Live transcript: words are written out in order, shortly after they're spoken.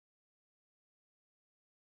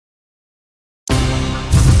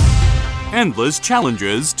endless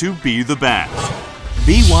challenges to be the best.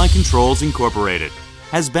 BY Controls Incorporated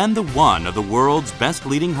has been the one of the world's best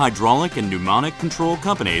leading hydraulic and pneumatic control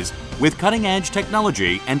companies with cutting-edge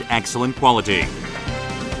technology and excellent quality.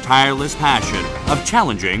 Tireless passion of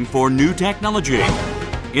challenging for new technology,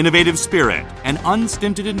 innovative spirit, and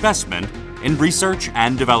unstinted investment in research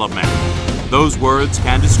and development. Those words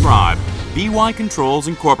can describe BY Controls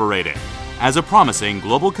Incorporated as a promising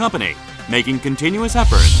global company making continuous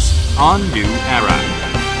efforts on new era.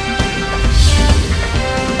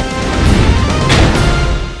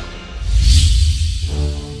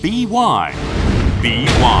 BY.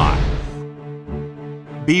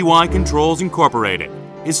 BY Controls Incorporated,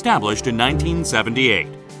 established in 1978,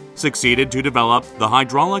 succeeded to develop the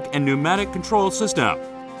hydraulic and pneumatic control system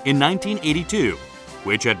in 1982,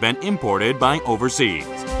 which had been imported by overseas.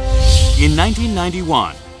 In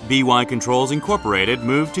 1991, BY Controls Incorporated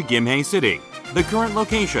moved to Gimhae City, the current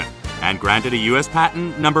location, and granted a U.S.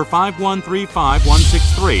 patent number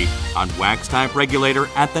 5135163 on wax type regulator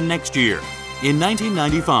at the next year. In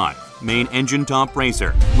 1995, main engine top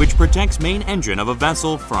bracer, which protects main engine of a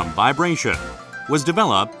vessel from vibration, was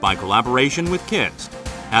developed by collaboration with KIST.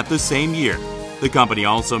 At the same year, the company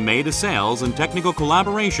also made a sales and technical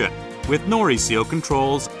collaboration with Noriseal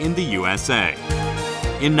Controls in the USA.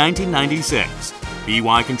 In 1996,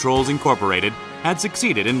 BY Controls Incorporated had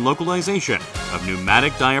succeeded in localization of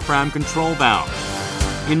pneumatic diaphragm control valves.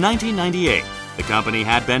 In 1998, the company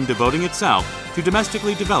had been devoting itself to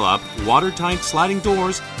domestically develop watertight sliding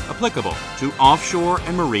doors applicable to offshore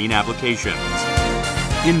and marine applications.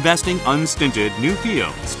 Investing unstinted new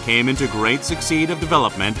fields came into great succeed of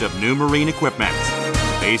development of new marine equipment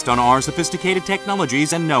based on our sophisticated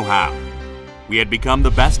technologies and know-how. We had become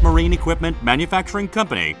the best marine equipment manufacturing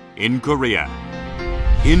company in Korea.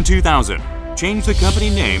 In 2000, changed the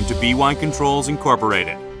company name to BY Controls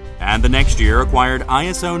Incorporated, and the next year acquired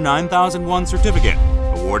ISO 9001 certificate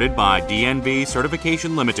awarded by DNV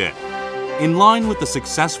Certification Limited. In line with the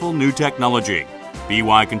successful new technology,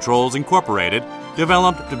 BY Controls Incorporated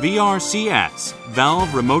developed the VRCS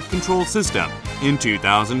valve remote control system in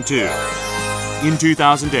 2002. In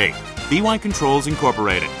 2008, BY Controls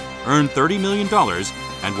Incorporated earned $30 million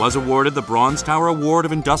and was awarded the Bronze Tower Award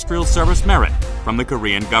of Industrial Service Merit from the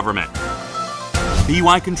Korean government.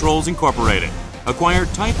 BY Controls Incorporated acquired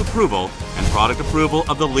type approval and product approval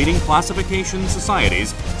of the leading classification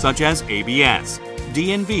societies such as ABS,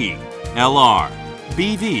 DNV, LR,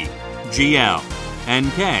 BV, GL,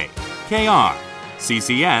 NK, KR,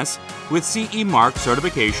 CCS, with CE Mark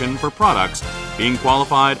certification for products being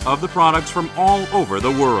qualified of the products from all over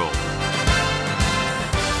the world.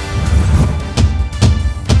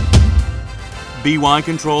 BY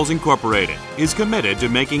Controls Incorporated is committed to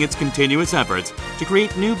making its continuous efforts to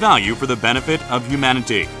create new value for the benefit of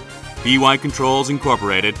humanity. BY Controls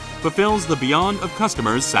Incorporated fulfills the beyond of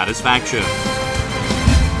customers' satisfaction.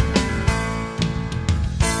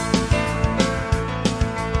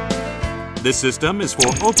 This system is for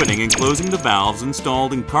opening and closing the valves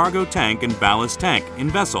installed in cargo tank and ballast tank in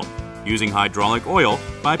vessel, using hydraulic oil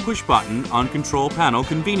by push button on control panel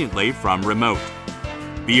conveniently from remote.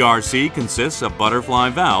 BRC consists of butterfly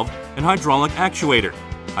valve and hydraulic actuator,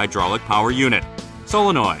 hydraulic power unit,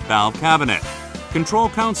 solenoid valve cabinet, control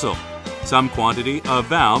console. Some quantity of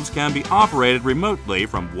valves can be operated remotely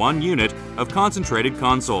from one unit of concentrated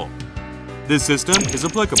console. This system is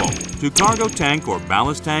applicable to cargo tank or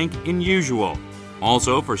ballast tank in usual,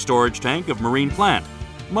 also for storage tank of marine plant,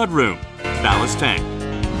 mudroom, ballast tank.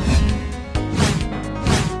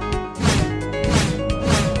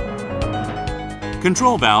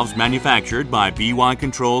 Control valves manufactured by BY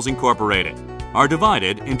Controls Incorporated are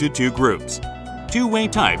divided into two groups, two-way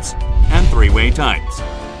types and three-way types.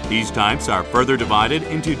 These types are further divided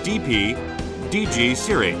into DP, DG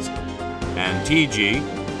series, and TG,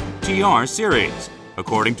 TR series,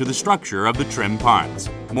 according to the structure of the trim parts.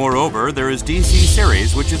 Moreover, there is DC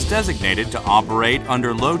series, which is designated to operate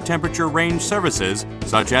under low temperature range services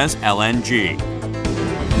such as LNG.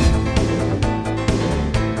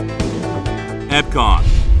 EPCON,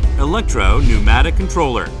 Electro-Pneumatic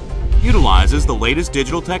Controller, utilizes the latest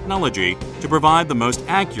digital technology to provide the most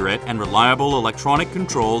accurate and reliable electronic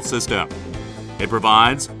control system. It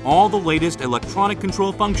provides all the latest electronic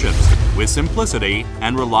control functions with simplicity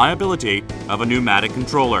and reliability of a pneumatic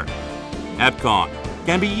controller. EPCON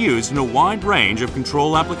can be used in a wide range of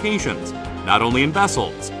control applications, not only in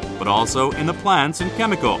vessels, but also in the plants and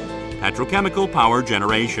chemical, petrochemical power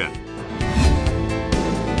generation.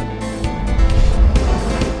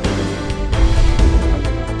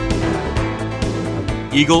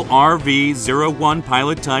 Eagle RV01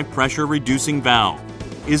 pilot type pressure reducing valve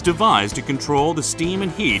is devised to control the steam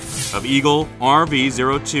and heat of Eagle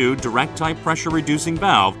RV02 direct type pressure reducing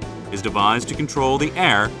valve is devised to control the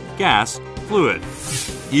air, gas, fluid.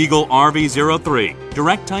 Eagle RV03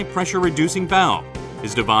 direct type pressure reducing valve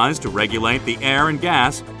is devised to regulate the air and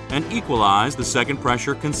gas and equalize the second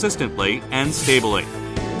pressure consistently and stably.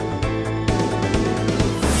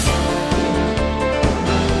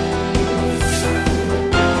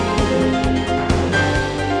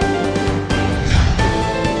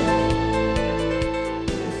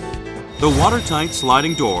 The watertight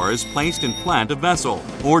sliding door is placed in plant of vessel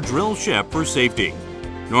or drill ship for safety.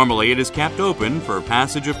 Normally it is kept open for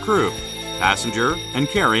passage of crew, passenger, and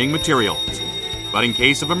carrying materials. But in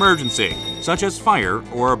case of emergency, such as fire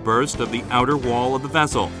or a burst of the outer wall of the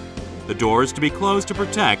vessel, the door is to be closed to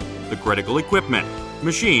protect the critical equipment,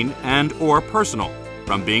 machine, and/or personnel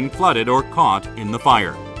from being flooded or caught in the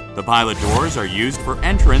fire. The pilot doors are used for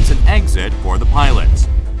entrance and exit for the pilots,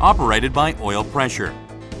 operated by oil pressure.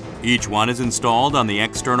 Each one is installed on the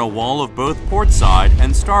external wall of both port side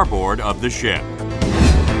and starboard of the ship.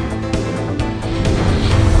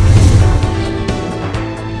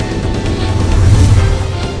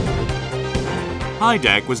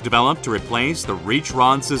 HiDeck was developed to replace the reach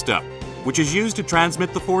rod system, which is used to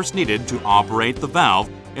transmit the force needed to operate the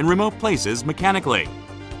valve in remote places mechanically.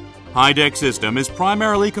 HiDeck system is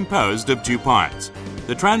primarily composed of two parts: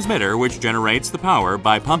 the transmitter, which generates the power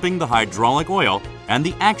by pumping the hydraulic oil, and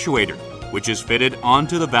the actuator, which is fitted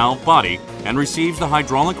onto the valve body and receives the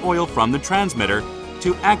hydraulic oil from the transmitter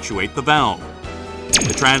to actuate the valve.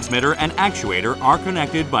 The transmitter and actuator are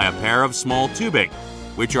connected by a pair of small tubing,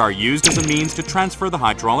 which are used as a means to transfer the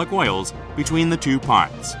hydraulic oils between the two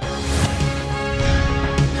parts.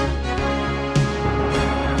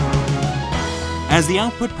 As the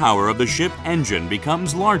output power of the ship engine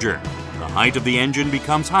becomes larger, the height of the engine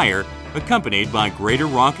becomes higher, accompanied by greater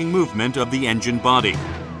rocking movement of the engine body.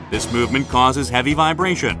 This movement causes heavy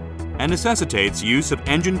vibration and necessitates use of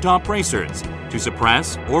engine top bracers to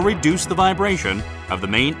suppress or reduce the vibration of the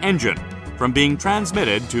main engine from being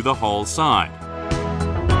transmitted to the hull side.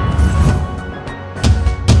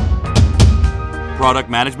 Product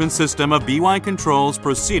management system of BY Controls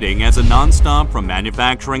proceeding as a non-stop from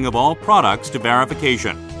manufacturing of all products to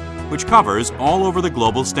verification, which covers all over the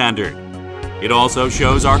global standard. It also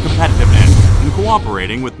shows our competitiveness in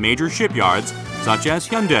cooperating with major shipyards such as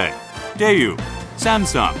Hyundai, Daewoo,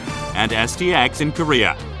 Samsung, and STX in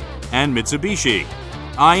Korea, and Mitsubishi,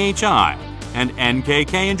 IHI, and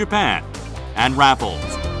NKK in Japan, and Raffles,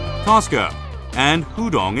 Costco, and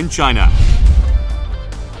Hudong in China.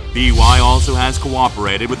 BY also has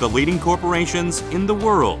cooperated with the leading corporations in the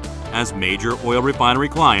world as major oil refinery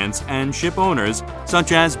clients and ship owners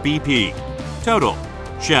such as BP, Total,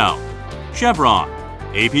 Shell, Chevron,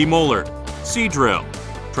 AP Moller, Seadrill,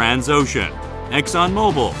 Transocean,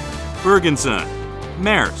 ExxonMobil, Bergensen,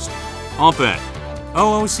 Maersk, Alpine,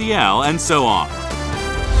 OOCL, and so on.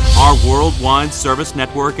 Our worldwide service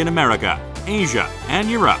network in America, Asia, and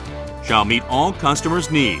Europe shall meet all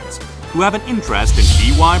customers' needs who have an interest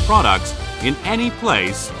in BY products in any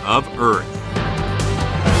place of Earth.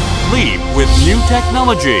 Leap with new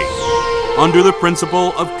technology under the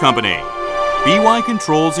principle of company. BY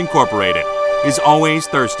Controls Incorporated is always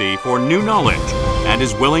thirsty for new knowledge and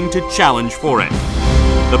is willing to challenge for it.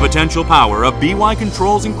 The potential power of BY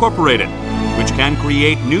Controls Incorporated, which can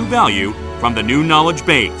create new value from the new knowledge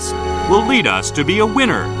base, will lead us to be a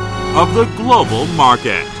winner of the global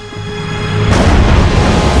market.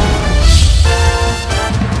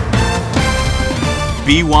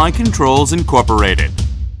 BY Controls Incorporated.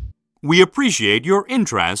 We appreciate your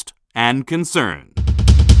interest and concern.